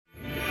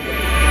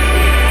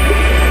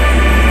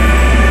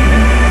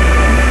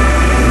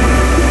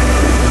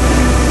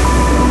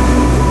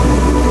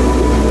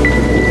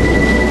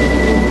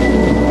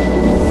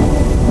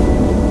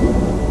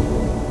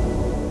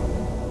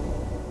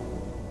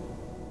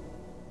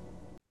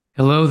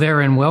Hello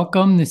there and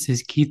welcome. This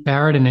is Keith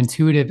Barrett, an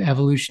intuitive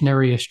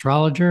evolutionary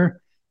astrologer.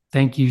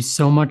 Thank you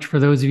so much for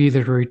those of you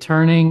that are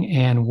returning,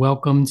 and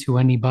welcome to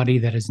anybody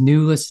that is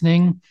new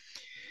listening.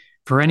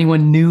 For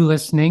anyone new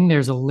listening,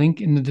 there's a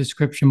link in the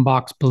description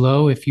box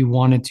below if you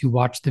wanted to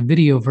watch the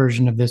video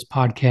version of this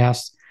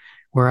podcast,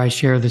 where I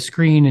share the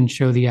screen and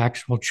show the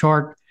actual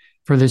chart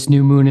for this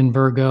new moon in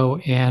Virgo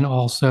and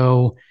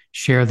also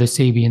share the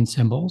Sabian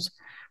symbols.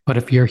 But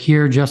if you're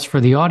here just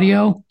for the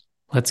audio,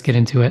 let's get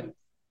into it.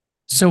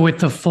 So, with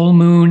the full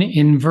moon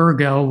in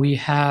Virgo, we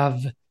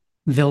have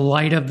the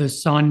light of the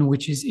sun,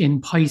 which is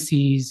in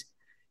Pisces,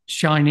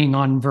 shining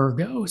on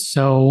Virgo.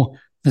 So,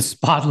 the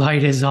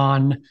spotlight is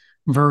on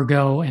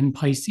Virgo and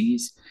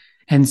Pisces.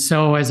 And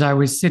so, as I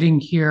was sitting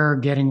here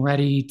getting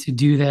ready to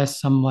do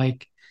this, I'm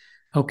like,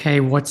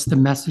 okay, what's the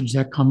message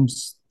that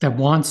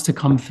wants to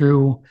come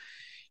through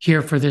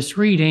here for this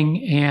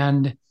reading?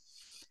 And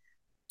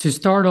to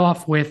start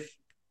off with,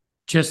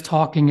 just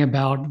talking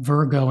about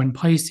Virgo and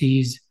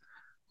Pisces.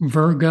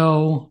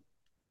 Virgo,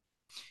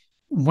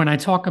 when I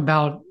talk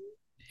about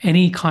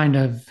any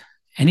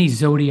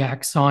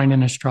zodiac sign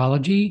in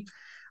astrology,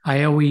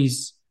 I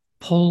always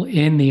pull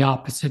in the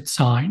opposite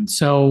sign.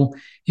 So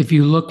if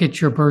you look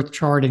at your birth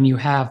chart and you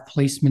have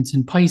placements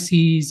in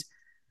Pisces,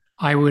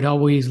 I would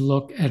always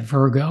look at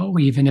Virgo.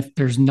 Even if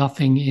there's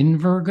nothing in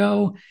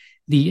Virgo,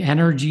 the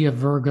energy of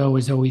Virgo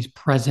is always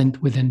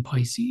present within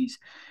Pisces.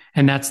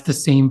 And that's the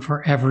same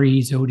for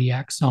every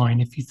zodiac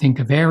sign. If you think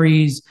of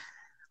Aries,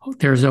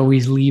 there's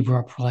always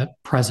Libra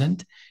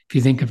present. If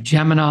you think of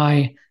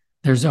Gemini,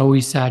 there's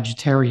always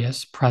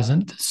Sagittarius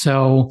present.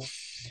 So,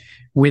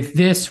 with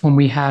this, when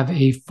we have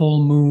a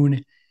full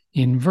moon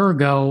in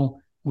Virgo,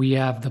 we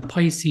have the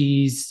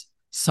Pisces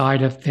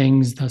side of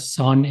things, the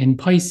sun in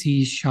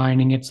Pisces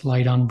shining its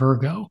light on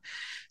Virgo.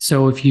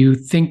 So, if you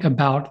think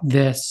about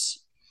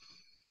this,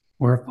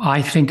 or if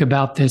I think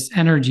about this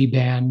energy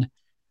band,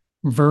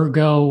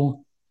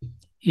 Virgo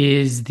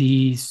is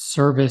the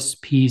service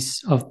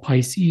piece of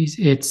Pisces.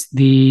 It's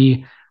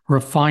the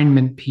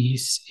refinement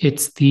piece.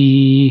 It's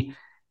the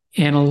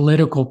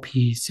analytical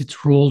piece.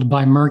 It's ruled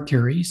by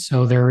Mercury.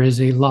 So there is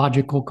a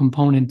logical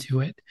component to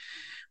it.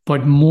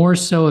 But more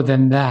so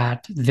than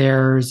that,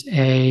 there's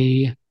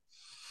a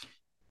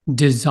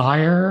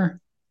desire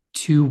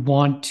to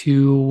want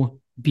to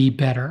be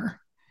better,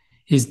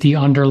 is the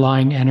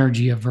underlying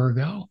energy of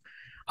Virgo.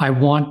 I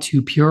want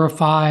to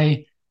purify.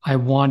 I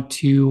want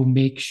to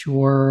make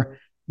sure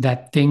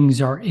that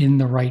things are in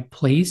the right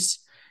place.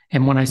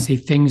 And when I say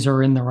things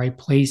are in the right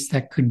place,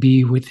 that could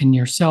be within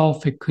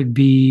yourself, it could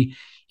be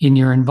in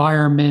your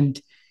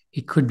environment,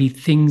 it could be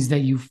things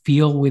that you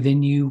feel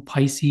within you,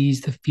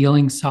 Pisces, the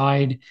feeling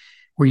side,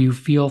 where you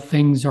feel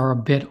things are a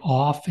bit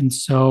off. And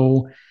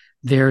so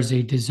there's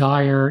a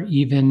desire,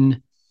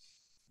 even,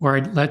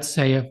 or let's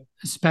say,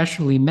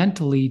 especially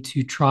mentally,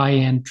 to try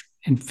and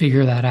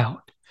figure that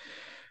out.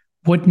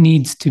 What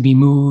needs to be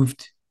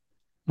moved?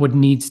 What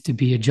needs to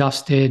be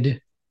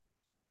adjusted?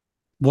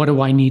 What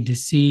do I need to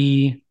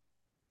see?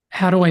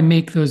 How do I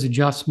make those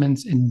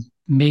adjustments and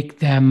make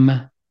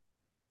the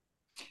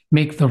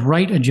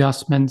right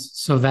adjustments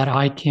so that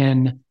I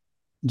can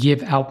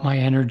give out my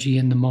energy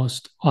in the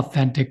most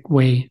authentic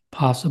way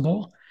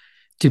possible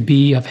to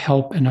be of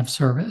help and of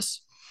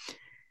service?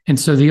 And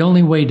so the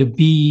only way to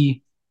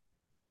be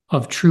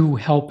of true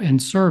help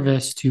and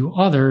service to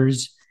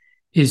others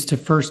is to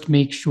first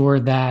make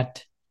sure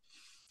that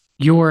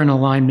you're in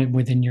alignment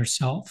within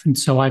yourself. And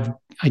so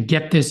I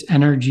get this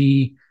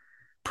energy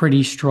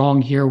pretty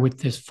strong here with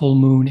this full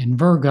moon in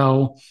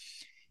Virgo,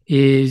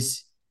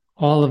 is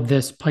all of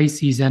this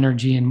Pisces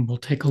energy. And we'll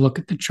take a look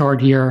at the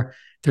chart here.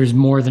 There's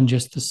more than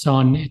just the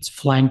sun. It's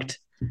flanked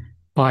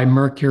by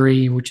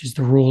Mercury, which is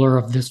the ruler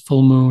of this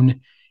full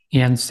moon,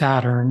 and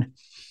Saturn.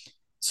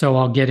 So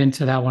I'll get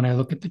into that when I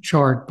look at the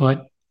chart.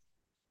 But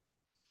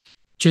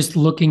just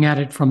looking at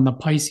it from the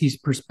Pisces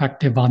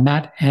perspective on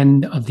that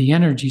end of the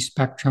energy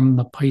spectrum,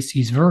 the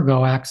Pisces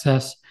Virgo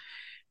axis,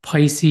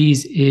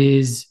 Pisces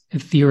is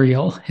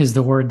ethereal, is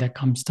the word that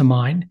comes to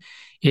mind.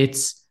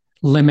 It's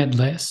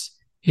limitless,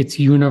 it's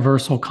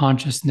universal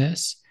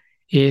consciousness,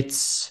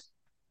 it's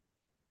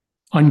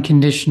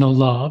unconditional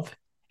love.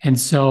 And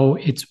so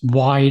it's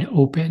wide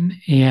open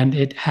and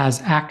it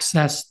has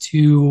access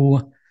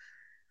to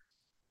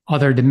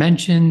other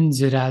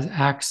dimensions. It has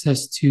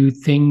access to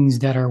things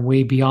that are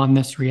way beyond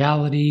this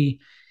reality.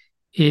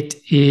 It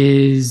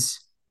is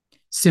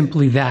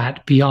simply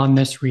that, beyond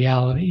this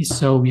reality.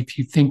 So if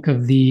you think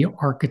of the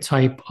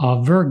archetype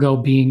of Virgo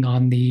being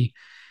on the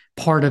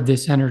part of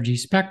this energy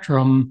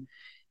spectrum,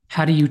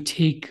 how do you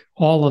take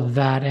all of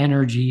that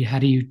energy? How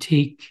do you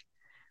take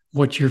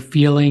what you're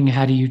feeling?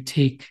 How do you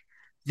take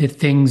the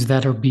things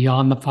that are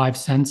beyond the five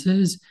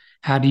senses?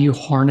 How do you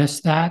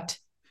harness that?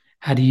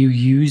 How do you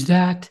use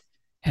that?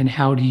 And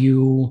how do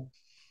you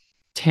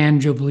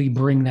tangibly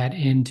bring that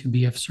in to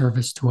be of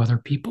service to other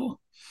people?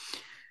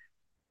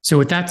 So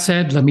with that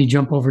said, let me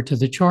jump over to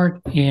the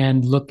chart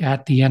and look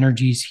at the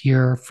energies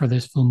here for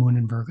this full moon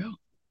in Virgo.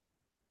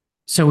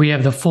 So we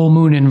have the full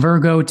moon in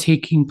Virgo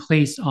taking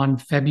place on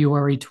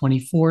February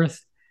 24th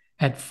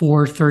at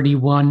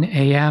 4:31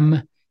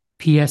 a.m.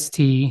 PST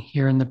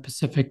here in the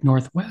Pacific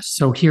Northwest.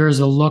 So here's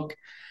a look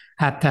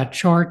at that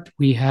chart.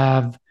 We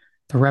have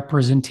the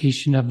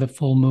representation of the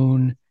full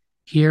moon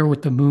here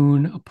with the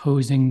moon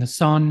opposing the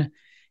sun.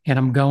 And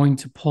I'm going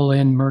to pull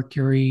in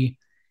Mercury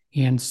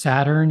and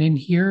Saturn in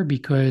here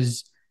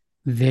because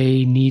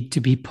they need to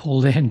be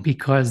pulled in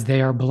because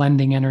they are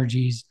blending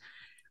energies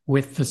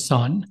with the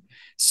sun.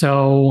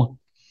 So,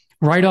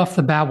 right off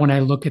the bat, when I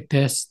look at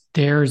this,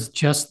 there's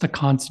just the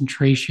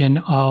concentration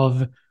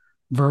of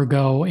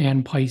Virgo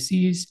and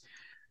Pisces.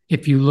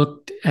 If you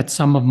looked at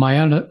some of my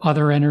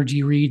other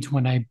energy reads,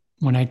 when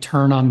I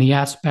turn on the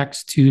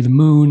aspects to the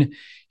moon,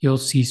 you'll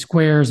see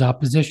squares,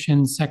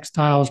 oppositions,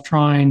 sextiles,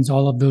 trines,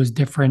 all of those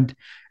different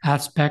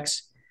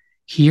aspects.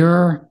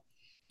 Here,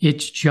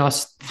 it's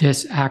just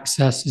this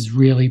axis is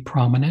really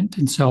prominent.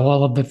 And so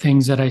all of the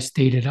things that I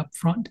stated up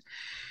front.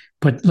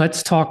 But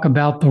let's talk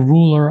about the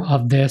ruler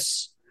of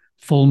this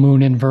full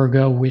moon in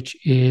Virgo, which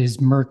is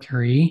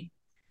Mercury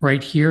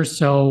right here.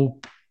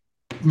 So,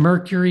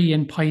 Mercury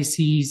in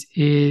Pisces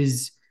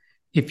is,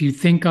 if you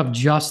think of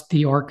just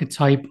the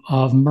archetype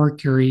of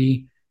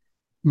Mercury,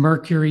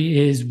 Mercury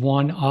is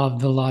one of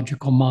the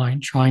logical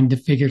mind, trying to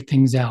figure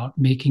things out,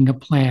 making a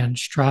plan,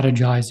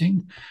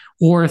 strategizing,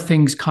 or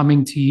things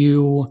coming to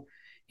you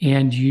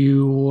and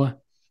you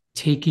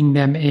taking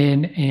them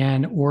in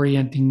and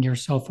orienting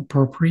yourself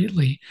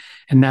appropriately.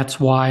 And that's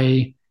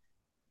why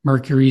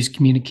Mercury's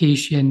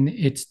communication,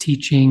 it's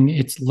teaching,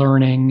 it's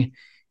learning,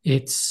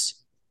 it's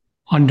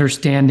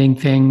understanding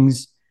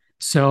things.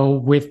 So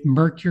with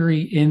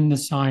Mercury in the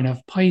sign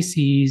of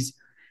Pisces,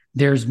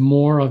 there's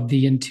more of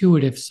the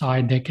intuitive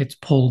side that gets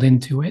pulled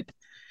into it.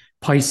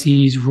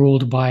 Pisces,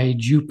 ruled by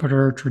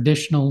Jupiter,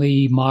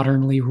 traditionally,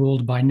 modernly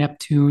ruled by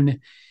Neptune,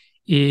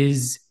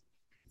 is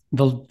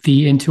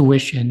the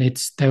intuition.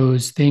 It's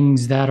those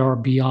things that are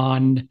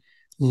beyond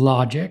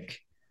logic.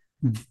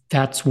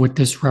 That's what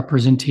this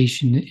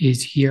representation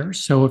is here.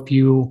 So if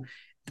you,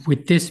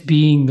 with this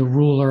being the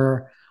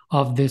ruler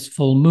of this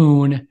full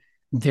moon,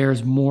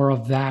 there's more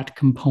of that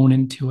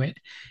component to it.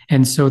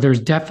 And so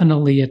there's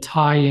definitely a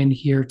tie in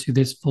here to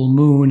this full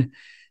moon,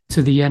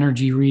 to the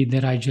energy read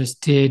that I just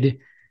did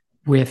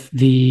with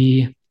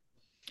the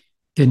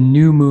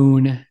new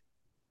moon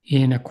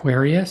in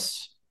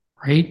Aquarius,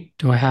 right?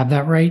 Do I have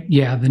that right?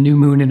 Yeah, the new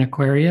moon in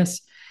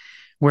Aquarius,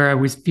 where I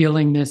was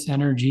feeling this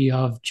energy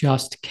of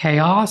just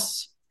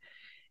chaos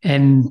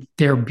and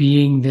there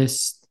being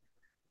this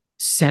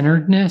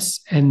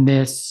centeredness and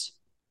this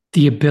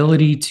the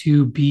ability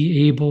to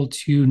be able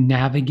to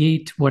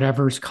navigate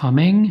whatever's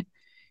coming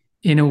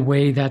in a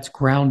way that's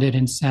grounded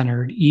and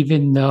centered,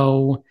 even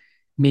though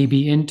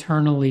maybe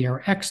internally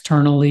or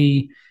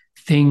externally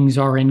things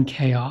are in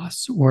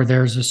chaos, or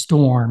there's a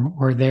storm,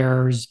 or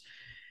there's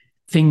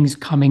things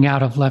coming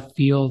out of left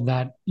field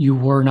that you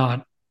were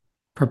not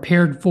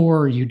prepared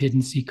for, or you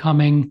didn't see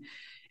coming.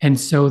 And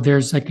so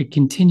there's like a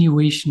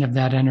continuation of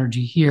that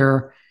energy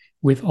here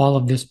with all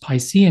of this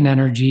Piscean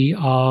energy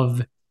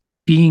of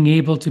being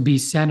able to be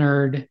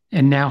centered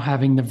and now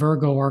having the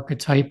Virgo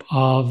archetype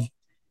of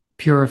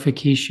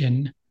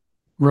purification,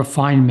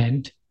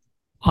 refinement,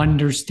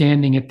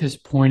 understanding at this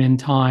point in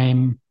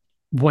time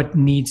what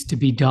needs to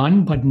be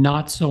done, but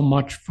not so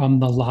much from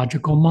the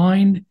logical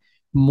mind,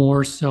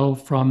 more so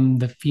from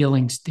the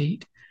feeling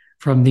state,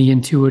 from the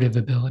intuitive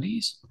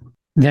abilities.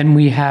 Then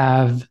we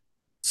have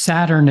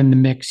Saturn in the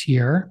mix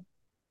here.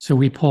 So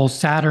we pull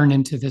Saturn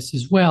into this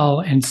as well.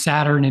 And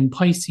Saturn in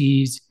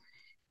Pisces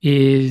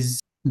is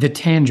the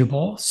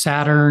tangible.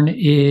 Saturn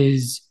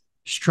is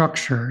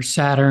structure.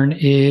 Saturn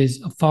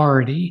is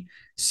authority.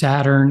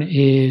 Saturn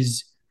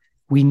is,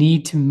 we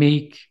need to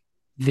make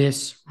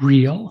this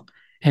real.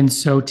 And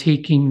so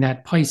taking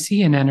that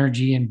Piscean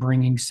energy and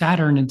bringing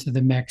Saturn into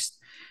the mix,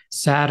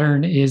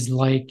 Saturn is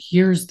like,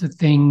 here's the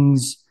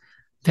things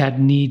that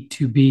need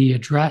to be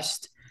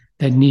addressed,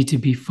 that need to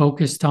be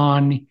focused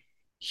on.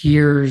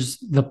 Here's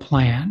the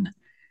plan.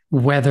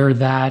 Whether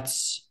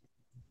that's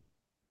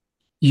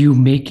you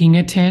making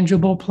a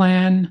tangible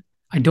plan,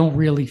 I don't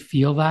really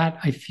feel that.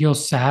 I feel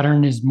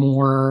Saturn is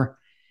more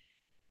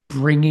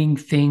bringing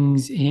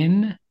things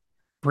in,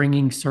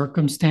 bringing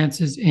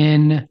circumstances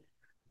in,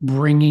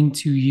 bringing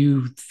to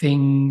you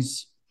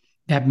things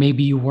that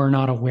maybe you were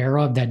not aware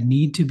of that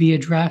need to be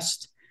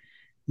addressed.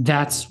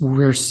 That's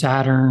where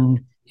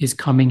Saturn is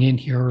coming in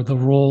here, the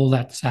role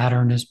that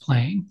Saturn is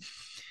playing.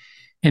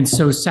 And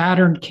so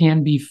Saturn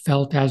can be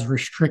felt as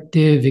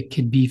restrictive. It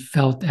could be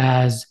felt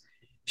as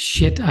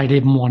shit, I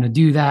didn't want to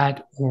do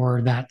that,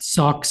 or that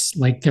sucks.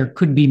 Like there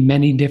could be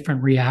many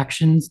different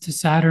reactions to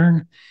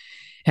Saturn.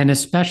 And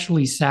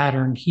especially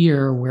Saturn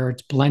here, where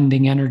it's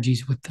blending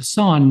energies with the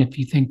sun. If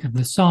you think of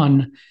the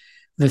sun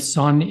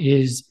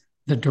is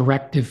the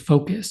directive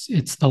focus,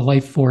 it's the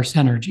life force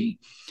energy.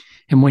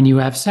 And when you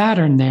have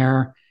Saturn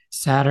there,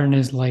 Saturn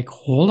is like,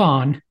 hold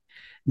on,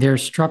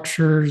 there's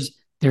structures,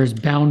 there's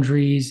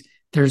boundaries,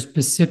 there's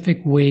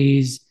specific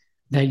ways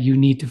that you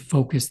need to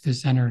focus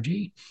this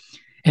energy.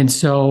 And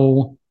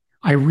so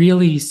I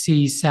really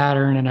see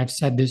Saturn, and I've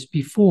said this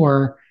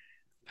before,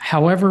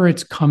 however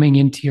it's coming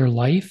into your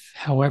life,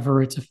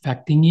 however it's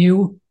affecting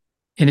you,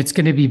 and it's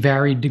going to be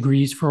varied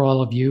degrees for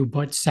all of you,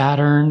 but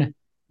Saturn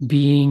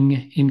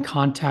being in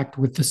contact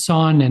with the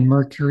sun and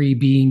Mercury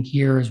being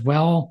here as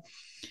well,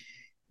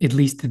 at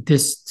least at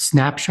this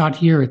snapshot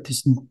here, at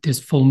this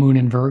full moon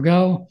in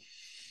Virgo,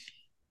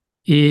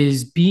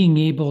 is being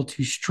able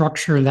to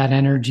structure that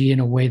energy in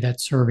a way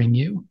that's serving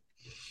you,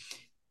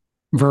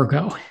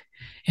 Virgo.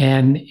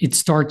 And it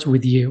starts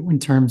with you in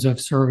terms of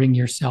serving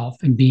yourself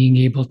and being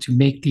able to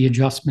make the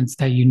adjustments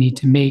that you need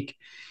to make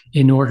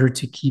in order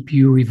to keep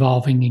you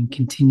evolving and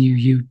continue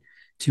you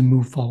to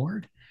move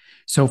forward.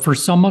 So for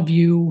some of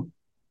you,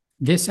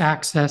 this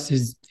access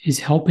is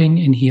helping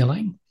and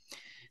healing.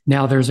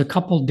 Now there's a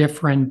couple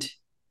different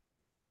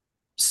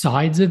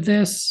sides of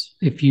this.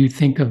 If you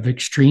think of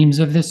extremes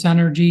of this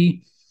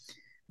energy,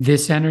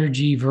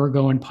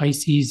 Virgo and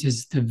Pisces,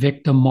 is the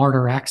victim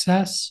martyr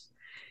access,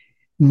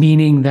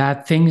 meaning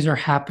that things are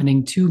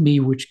happening to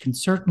me, which can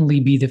certainly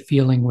be the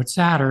feeling with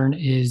Saturn,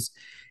 is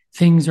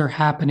things are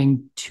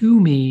happening to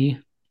me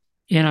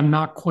and I'm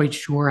not quite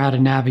sure how to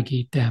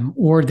navigate them,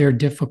 or they're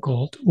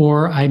difficult,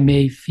 or I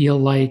may feel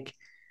like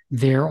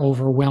they're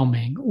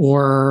overwhelming,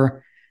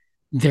 or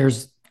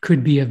there's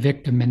could be a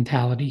victim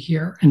mentality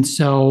here. And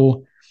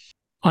so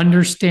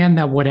understand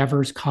that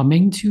whatever's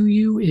coming to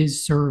you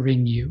is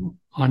serving you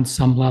on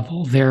some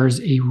level.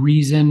 There's a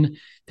reason,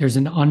 there's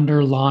an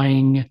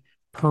underlying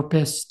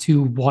purpose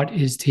to what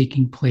is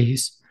taking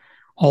place.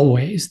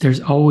 Always, there's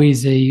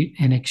always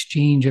an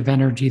exchange of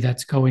energy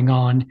that's going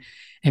on,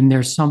 and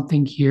there's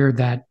something here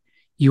that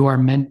you are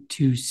meant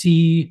to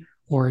see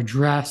or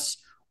address,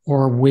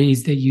 or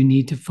ways that you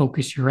need to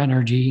focus your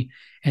energy.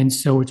 And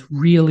so it's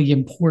really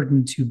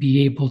important to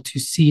be able to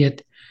see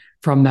it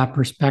from that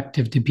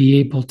perspective, to be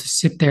able to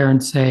sit there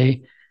and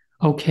say,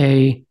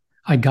 okay,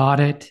 I got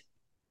it.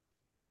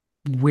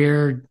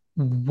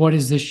 What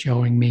is this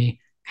showing me?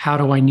 How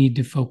do I need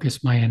to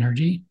focus my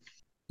energy?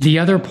 The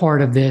other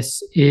part of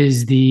this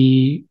is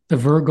the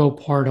Virgo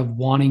part of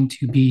wanting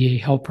to be a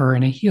helper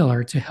and a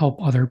healer to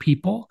help other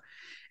people.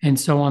 And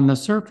so on the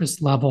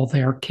surface level,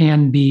 there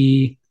can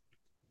be,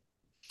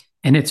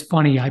 and it's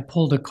funny, I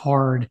pulled a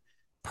card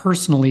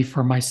personally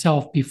for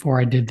myself before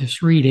I did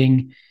this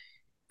reading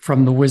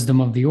from the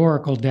Wisdom of the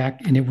Oracle deck,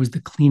 and it was the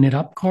Clean It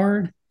Up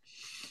card.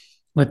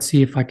 Let's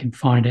see if I can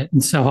find it.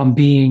 And so I'm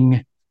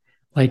being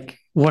like,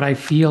 what I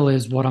feel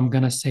is what I'm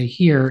going to say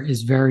here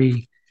is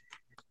very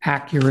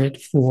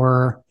accurate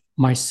for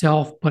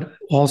myself, but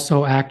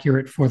also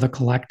accurate for the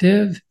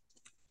collective.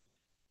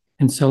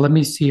 And so let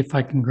me see if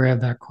I can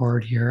grab that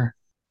card here.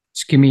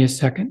 Just give me a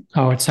second.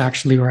 Oh, it's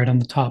actually right on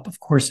the top. Of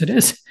course it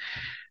is.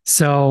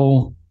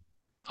 So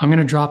I'm going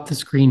to drop the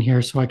screen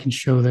here so I can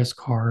show this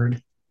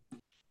card,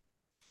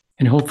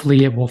 and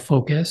hopefully it will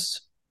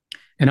focus.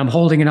 And I'm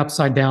holding it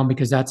upside down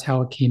because that's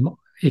how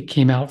it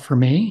came out for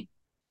me.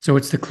 So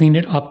it's the Clean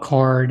It Up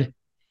card.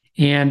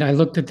 And I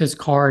looked at this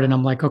card and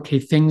I'm like, okay,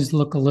 things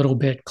look a little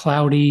bit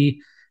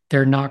cloudy.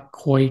 They're not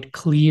quite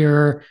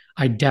clear.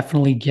 I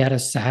definitely get a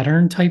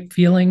Saturn type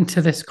feeling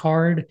to this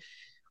card.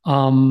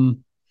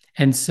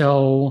 And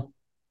so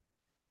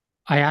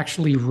I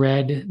actually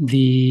read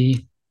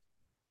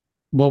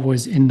what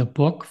was in the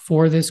book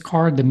for this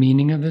card, the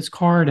meaning of this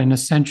card. And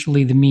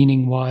essentially the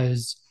meaning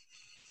was,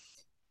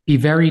 be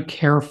very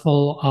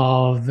careful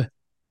of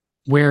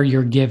where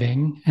you're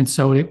giving. And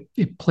so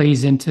it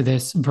plays into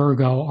this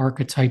Virgo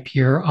archetype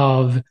here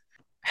of,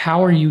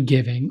 how are you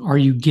giving? Are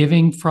you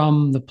giving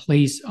from the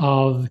place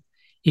of,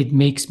 it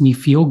makes me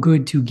feel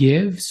good to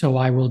give, so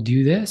I will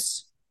do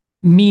this?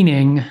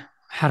 Meaning,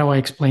 how do I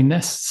explain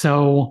this?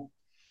 So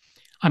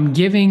I'm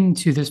giving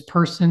to this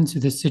person, to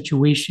this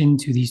situation,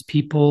 to these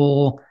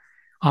people.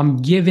 I'm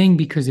giving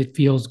because it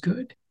feels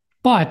good,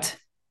 but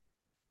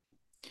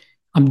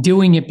I'm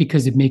doing it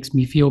because it makes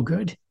me feel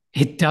good.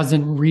 It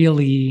doesn't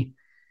really,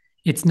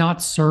 it's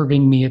not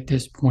serving me at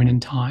this point in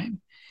time.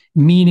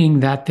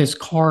 Meaning that this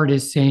card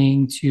is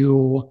saying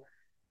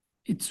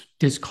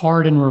this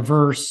card in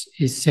reverse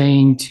is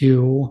saying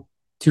to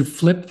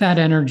flip that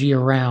energy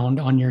around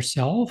on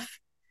yourself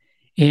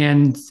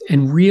and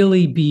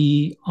really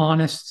be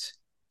honest,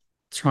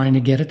 trying to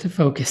get it to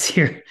focus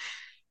here.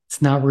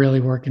 It's not really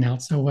working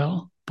out so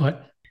well,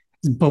 but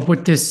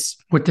what this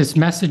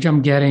message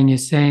I'm getting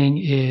is saying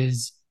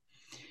is,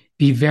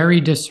 be very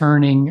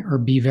discerning or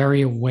be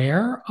very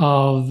aware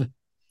of,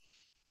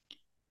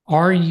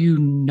 are you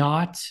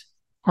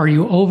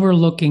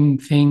overlooking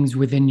things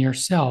within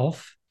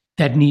yourself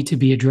that need to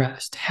be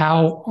addressed?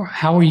 How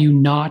are you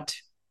not,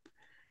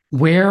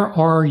 where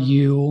are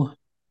you?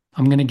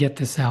 I'm going to get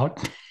this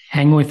out.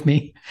 Hang with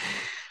me.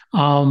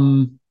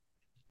 How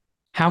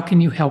can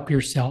you help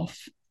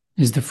yourself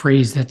is the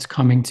phrase that's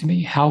coming to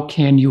me. How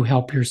can you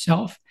help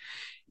yourself?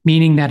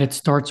 Meaning that it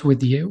starts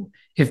with you.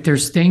 If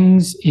there's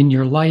things in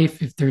your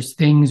life, if there's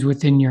things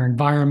within your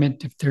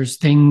environment, if there's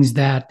things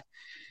that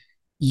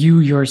you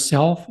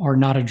yourself are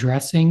not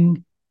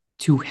addressing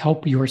to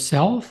help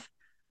yourself,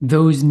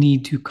 those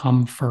need to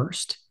come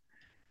first.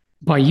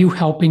 by you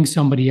helping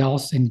somebody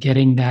else and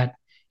getting that,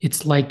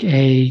 it's like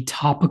a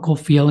topical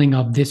feeling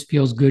of this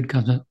feels good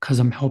because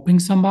I'm helping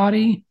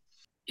somebody.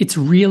 It's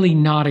really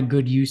not a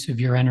good use of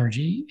your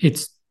energy.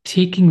 It's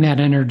taking that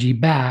energy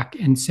back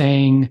and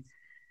saying,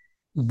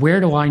 where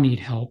do I need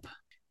help?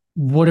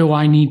 What do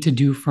I need to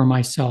do for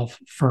myself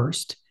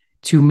first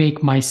to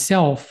make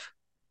myself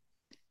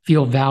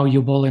feel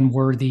valuable and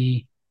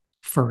worthy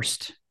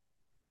first?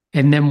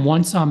 And then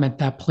once I'm at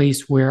that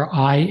place where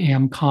I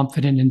am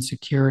confident and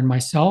secure in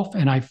myself,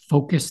 and I've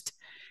focused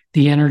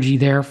the energy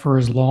there for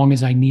as long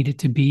as I need it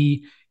to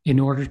be in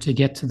order to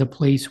get to the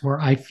place where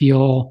I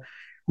feel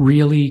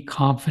really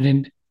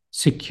confident,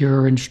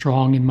 secure, and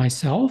strong in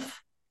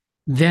myself,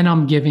 then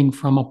I'm giving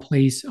from a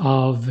place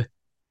of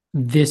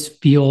this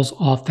feels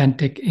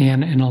authentic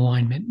and in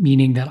alignment,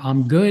 meaning that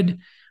I'm good.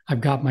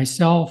 I've got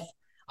myself.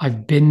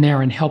 I've been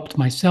there and helped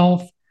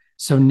myself.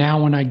 So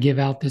now when I give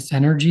out this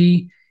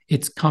energy,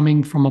 it's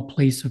coming from a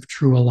place of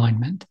true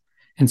alignment.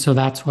 And so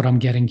that's what I'm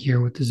getting here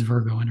with this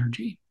Virgo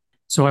energy.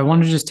 So I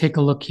want to just take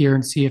a look here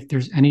and see if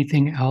there's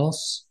anything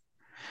else.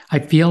 I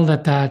feel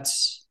that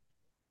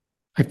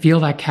I feel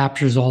that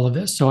captures all of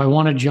this. So I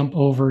want to jump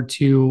over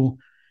to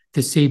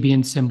the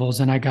Sabian symbols.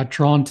 And I got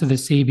drawn to the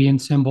Sabian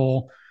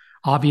symbol,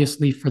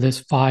 obviously, for this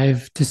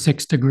 5 to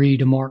 6 degree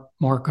to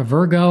mark a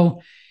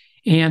Virgo,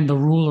 and the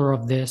ruler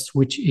of this,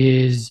 which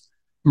is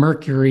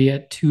Mercury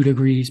at 2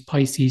 degrees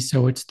Pisces.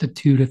 So it's the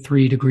 2 to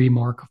 3 degree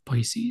mark of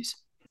Pisces.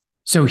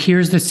 So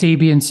here's the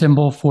Sabian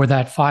symbol for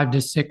that 5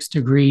 to 6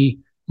 degree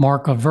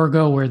mark of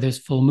Virgo, where this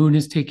full moon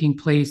is taking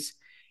place.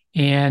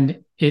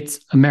 And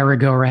it's a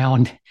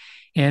merry-go-round.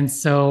 And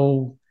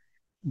so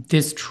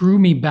this drew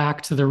me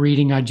back to the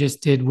reading I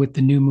just did with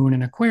the new moon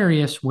in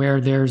Aquarius,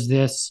 where there's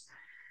this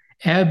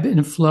ebb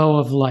and flow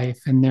of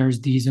life, and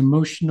there's these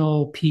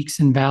emotional peaks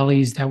and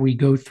valleys that we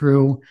go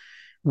through,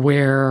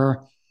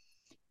 where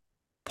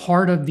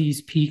part of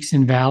these peaks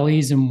and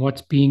valleys and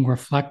what's being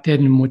reflected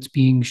and what's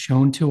being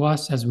shown to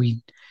us as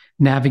we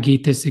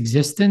navigate this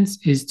existence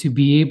is to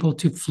be able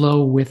to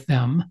flow with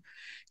them,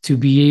 to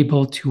be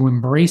able to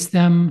embrace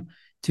them,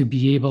 to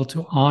be able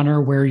to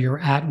honor where you're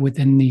at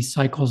within these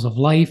cycles of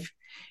life,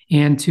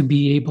 and to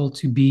be able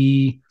to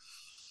be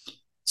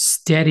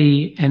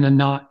steady and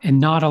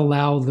not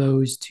allow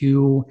those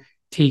to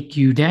take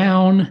you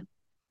down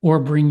or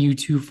bring you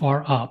too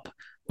far up,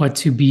 but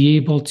to be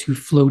able to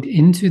float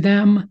into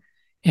them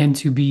and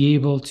to be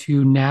able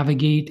to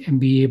navigate and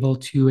be able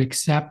to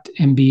accept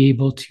and be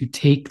able to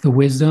take the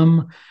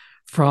wisdom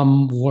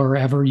from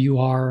wherever you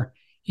are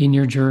in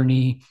your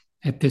journey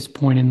at this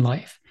point in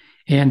life.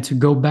 And to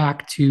go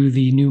back to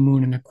the new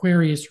moon in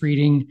Aquarius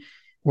reading,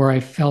 where I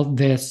felt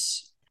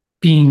this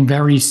being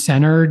very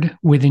centered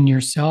within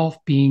yourself,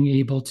 being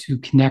able to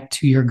connect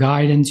to your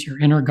guidance, your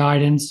inner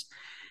guidance,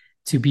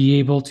 to be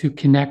able to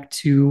connect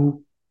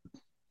to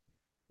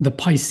the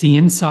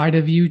Piscean side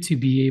of you, to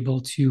be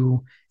able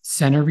to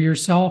center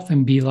yourself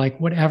and be like,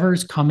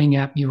 whatever's coming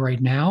at me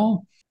right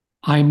now,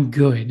 I'm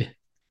good.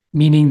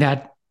 Meaning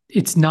that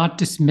it's not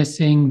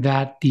dismissing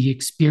that the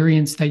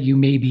experience that you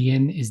may be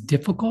in is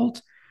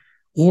difficult,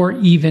 or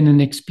even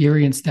an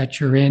experience that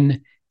you're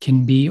in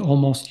can be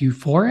almost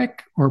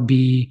euphoric or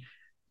be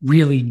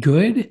really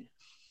good,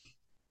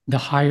 the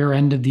higher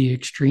end of the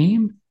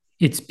extreme.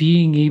 It's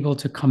being able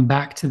to come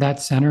back to that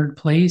centered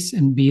place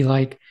and be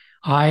like,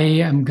 I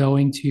am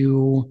going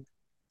to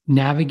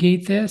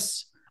navigate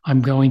this.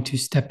 I'm going to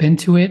step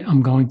into it.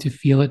 I'm going to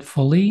feel it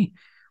fully.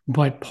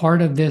 But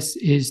part of this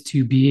is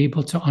to be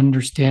able to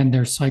understand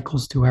their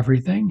cycles to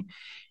everything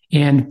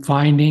and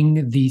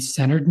finding the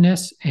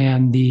centeredness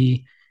and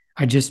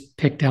I just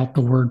picked out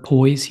the word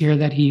poise here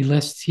that he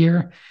lists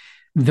here.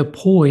 The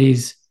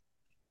poise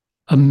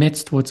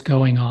amidst what's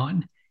going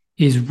on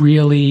is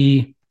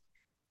really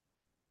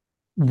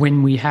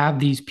when we have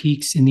these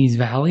peaks and these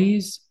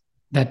valleys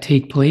that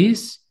take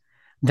place,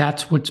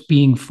 that's what's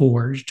being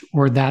forged,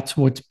 or that's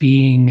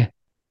the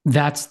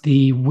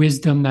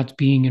wisdom that's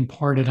being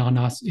imparted on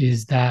us,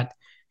 is that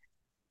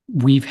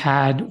we've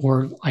had,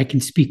 or I can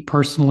speak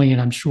personally,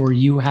 and I'm sure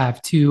you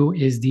have too,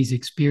 is these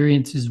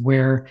experiences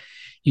where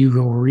you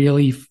go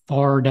really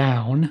far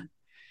down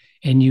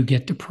and you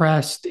get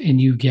depressed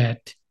and you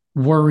get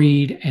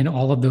worried, and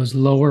all of those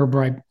lower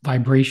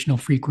vibrational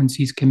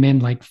frequencies come in,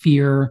 like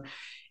fear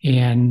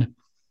and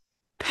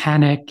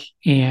panic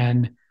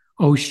and,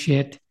 oh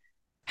shit,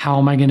 how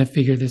am I going to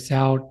figure this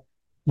out?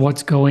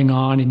 What's going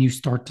on? And you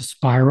start to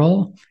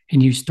spiral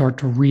and you start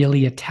to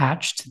really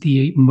attach to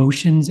the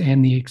emotions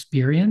and the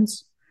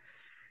experience,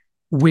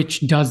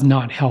 which does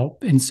not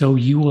help. And so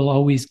you will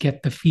always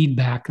get the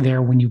feedback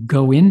there when you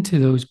go into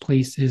those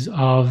places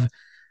of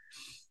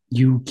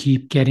you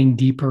keep getting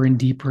deeper and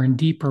deeper and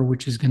deeper,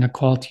 which is going to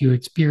call to you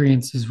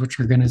experiences which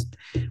are going to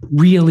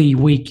really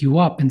wake you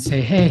up and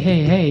say, hey,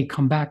 hey, hey,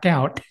 come back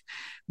out.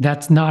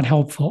 That's not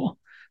helpful.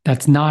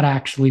 That's not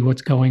actually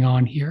what's going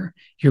on here.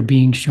 You're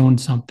being shown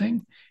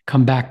something.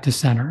 Come back to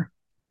center.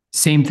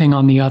 Same thing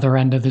on the other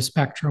end of the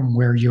spectrum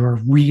where you're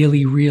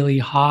really, really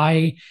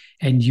high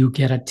and you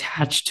get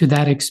attached to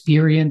that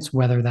experience,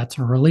 whether that's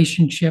a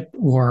relationship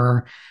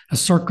or a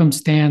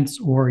circumstance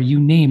or you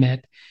name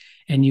it,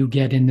 and you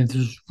get into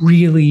this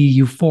really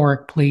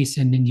euphoric place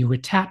and then you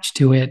attach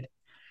to it,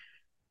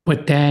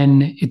 but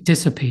then it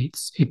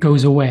dissipates, it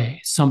goes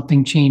away,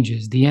 something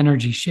changes, the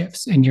energy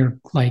shifts, and you're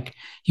like,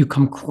 you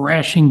come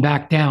crashing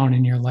back down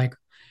and you're like,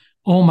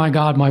 oh my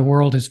God, my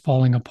world is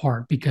falling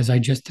apart because I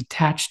just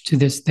attached to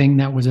this thing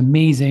that was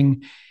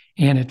amazing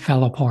and it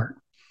fell apart.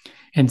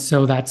 And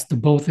so that's the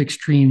both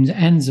extremes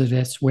ends of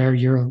this where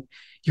you're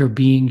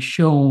being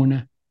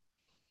shown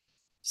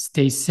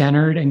stay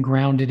centered and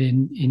grounded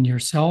in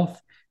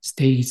yourself,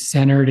 stay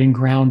centered and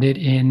grounded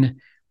in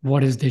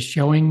what is this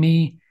showing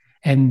me.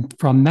 And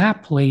from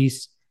that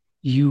place,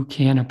 you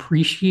can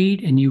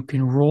appreciate and you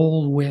can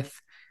roll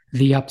with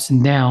the ups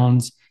and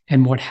downs.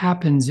 And what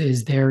happens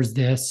is there's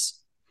this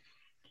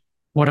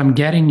what I'm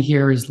getting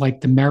here is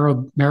like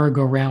the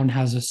merry-go-round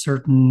has a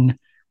certain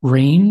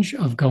range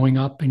of going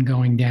up and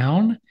going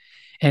down.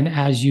 And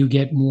as you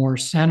get more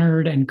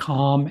centered and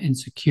calm and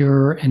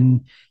secure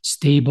and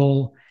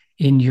stable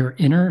in your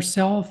inner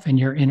self and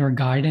your inner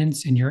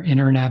guidance and your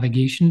inner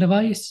navigation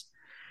device,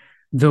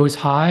 those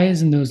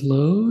highs and those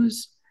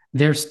lows,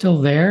 they're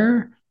still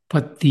there,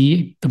 but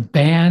the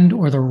band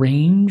or the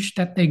range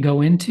that they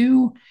go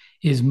into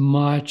is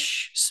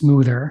much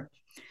smoother.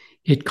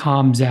 It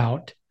calms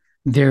out.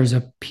 There's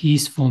a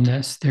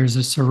peacefulness, there's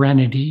a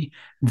serenity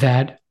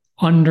that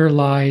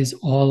underlies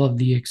all of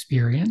the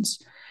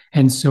experience.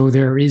 And so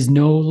there is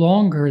no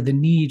longer the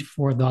need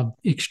for the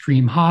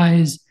extreme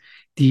highs,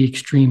 the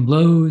extreme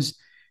lows,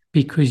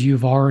 because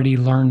you've already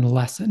learned the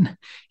lesson.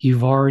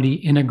 You've already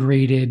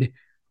integrated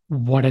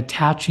what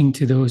attaching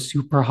to those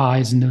super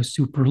highs and those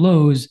super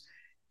lows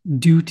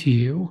do to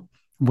you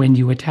when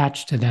you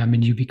attach to them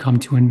and you become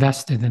too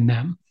invested in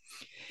them.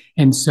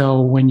 And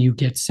so when you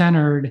get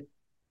centered,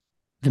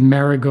 the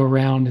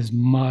merry-go-round is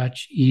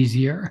much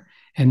easier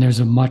and there's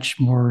a much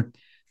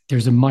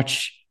there's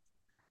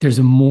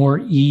a more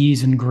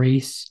ease and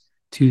grace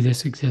to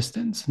this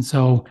existence. And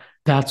so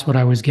that's what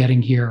I was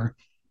getting here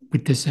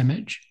with this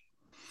image.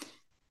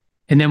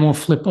 And then we'll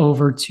flip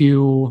over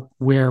to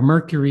where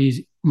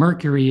Mercury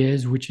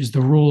is, which is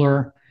the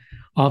ruler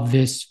of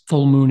this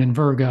full moon in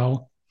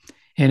Virgo,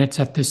 and it's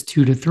at this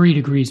 2 to 3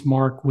 degrees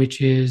mark,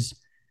 which is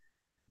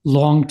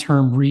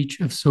long-term reach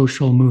of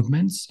social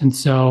movements. And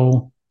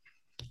so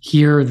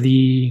here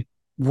the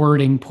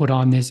wording put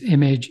on this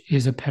image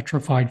is a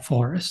petrified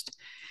forest.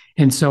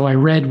 And so I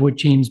read what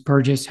James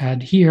Burgess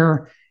had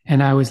here,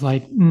 and I was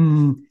like,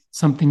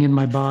 something in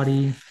my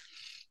body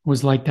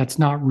was like, that's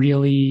not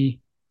really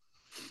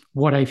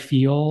what I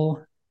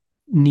feel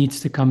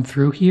needs to come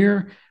through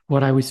here.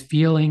 What I was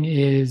feeling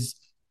is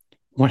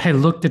when I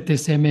looked at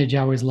this image,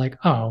 I was like,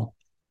 oh,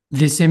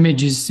 this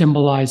image is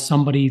symbolized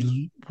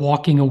somebody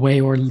walking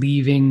away or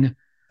leaving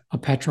a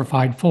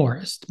petrified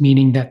forest,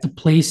 meaning that the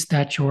place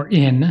that you're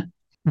in,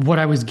 what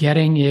I was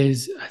getting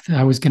is,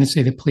 I was going to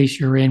say the place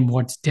you're in,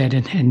 what's dead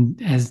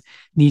and as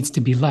needs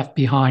to be left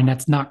behind.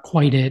 That's not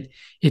quite it.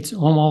 It's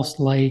almost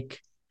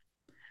like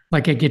I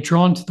get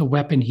drawn to the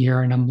weapon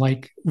here, and I'm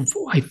like,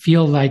 I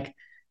feel like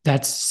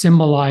that's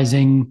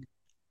symbolizing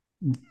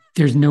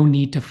there's no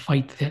need to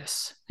fight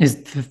this.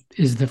 Is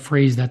the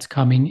phrase that's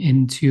coming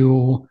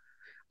into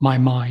my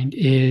mind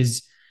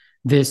is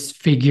this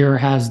figure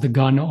has the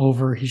gun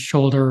over his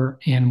shoulder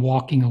and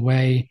walking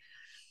away,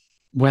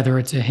 whether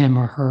it's a him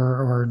or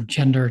her or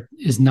gender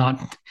is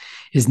not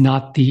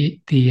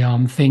the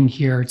thing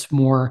here. It's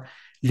more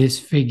this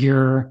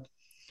figure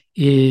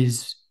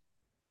is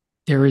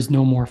there is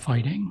no more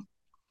fighting.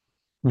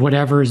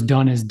 Whatever is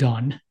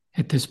done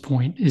at this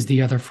point is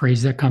the other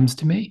phrase that comes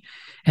to me.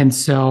 And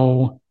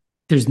so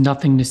there's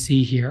nothing to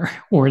see here,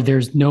 or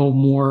there's no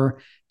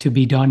more to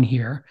be done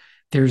here.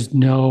 There's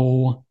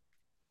no,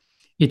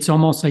 it's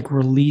almost like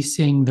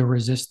releasing the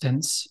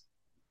resistance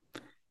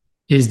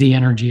is the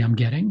energy I'm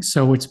getting.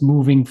 So it's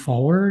moving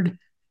forward,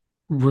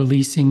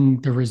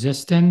 releasing the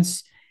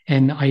resistance.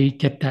 And I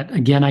get that,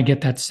 again, I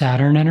get that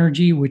Saturn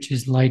energy, which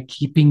is like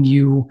keeping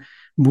you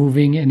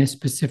moving in a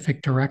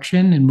specific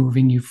direction and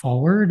moving you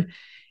forward.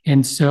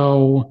 And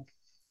so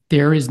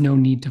there is no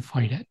need to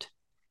fight it,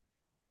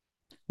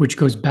 which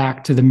goes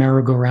back to the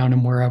merry-go-round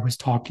and where I was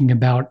talking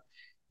about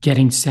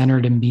getting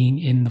centered and being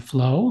in the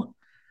flow.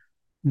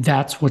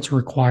 That's what's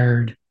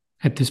required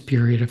at this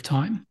period of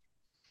time,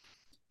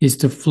 is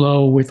to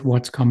flow with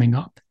what's coming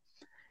up.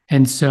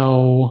 And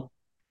so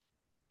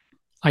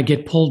I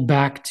get pulled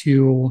back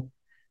to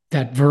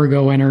that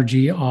Virgo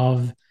energy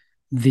of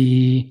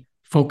the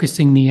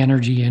focusing the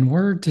energy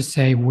inward to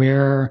say,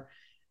 what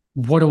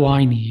do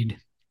I need?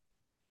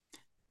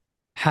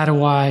 How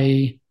do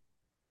I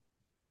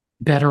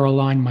better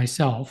align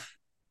myself?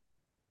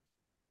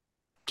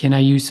 Can I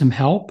use some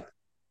help?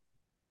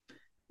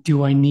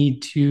 Do I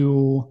need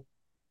to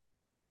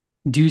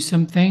do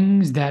some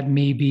things that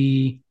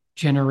maybe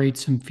generate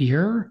some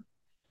fear,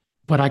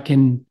 but I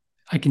can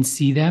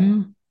see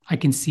them. I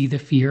can see the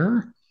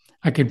fear.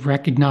 I could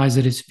recognize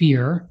it as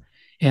fear,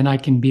 and I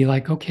can be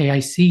like, okay, I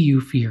see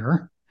you,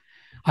 fear.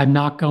 I'm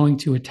not going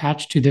to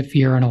attach to the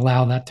fear and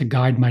allow that to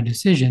guide my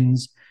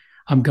decisions.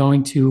 I'm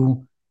going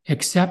to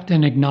accept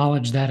and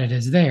acknowledge that it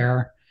is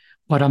there,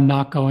 but I'm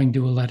not going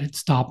to let it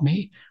stop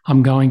me.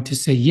 I'm going to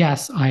say,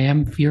 yes, I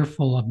am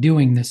fearful of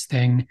doing this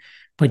thing,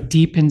 but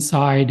deep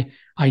inside,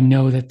 I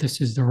know that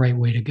this is the right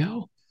way to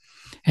go.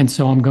 And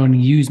so I'm going to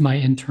use my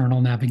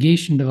internal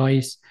navigation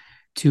device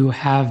to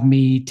have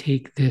me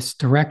take this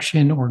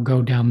direction or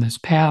go down this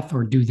path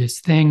or do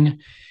this thing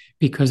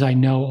because I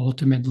know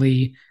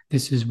ultimately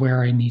this is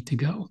where I need to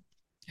go.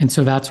 And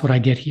so that's what I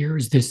get here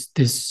is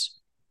this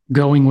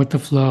going with the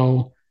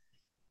flow,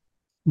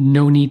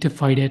 no need to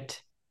fight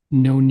it,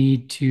 no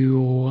need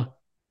to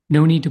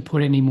no need to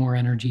put any more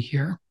energy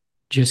here.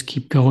 Just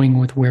keep going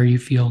with where you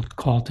feel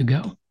called to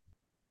go.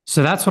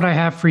 So that's what I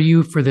have for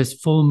you for this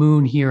full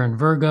moon here in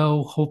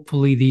Virgo.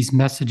 Hopefully, these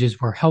messages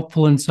were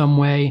helpful in some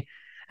way.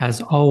 As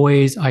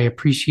always, I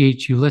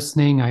appreciate you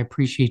listening. I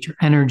appreciate your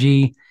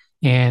energy,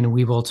 and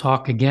we will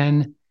talk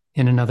again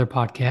in another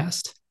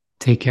podcast.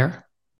 Take care.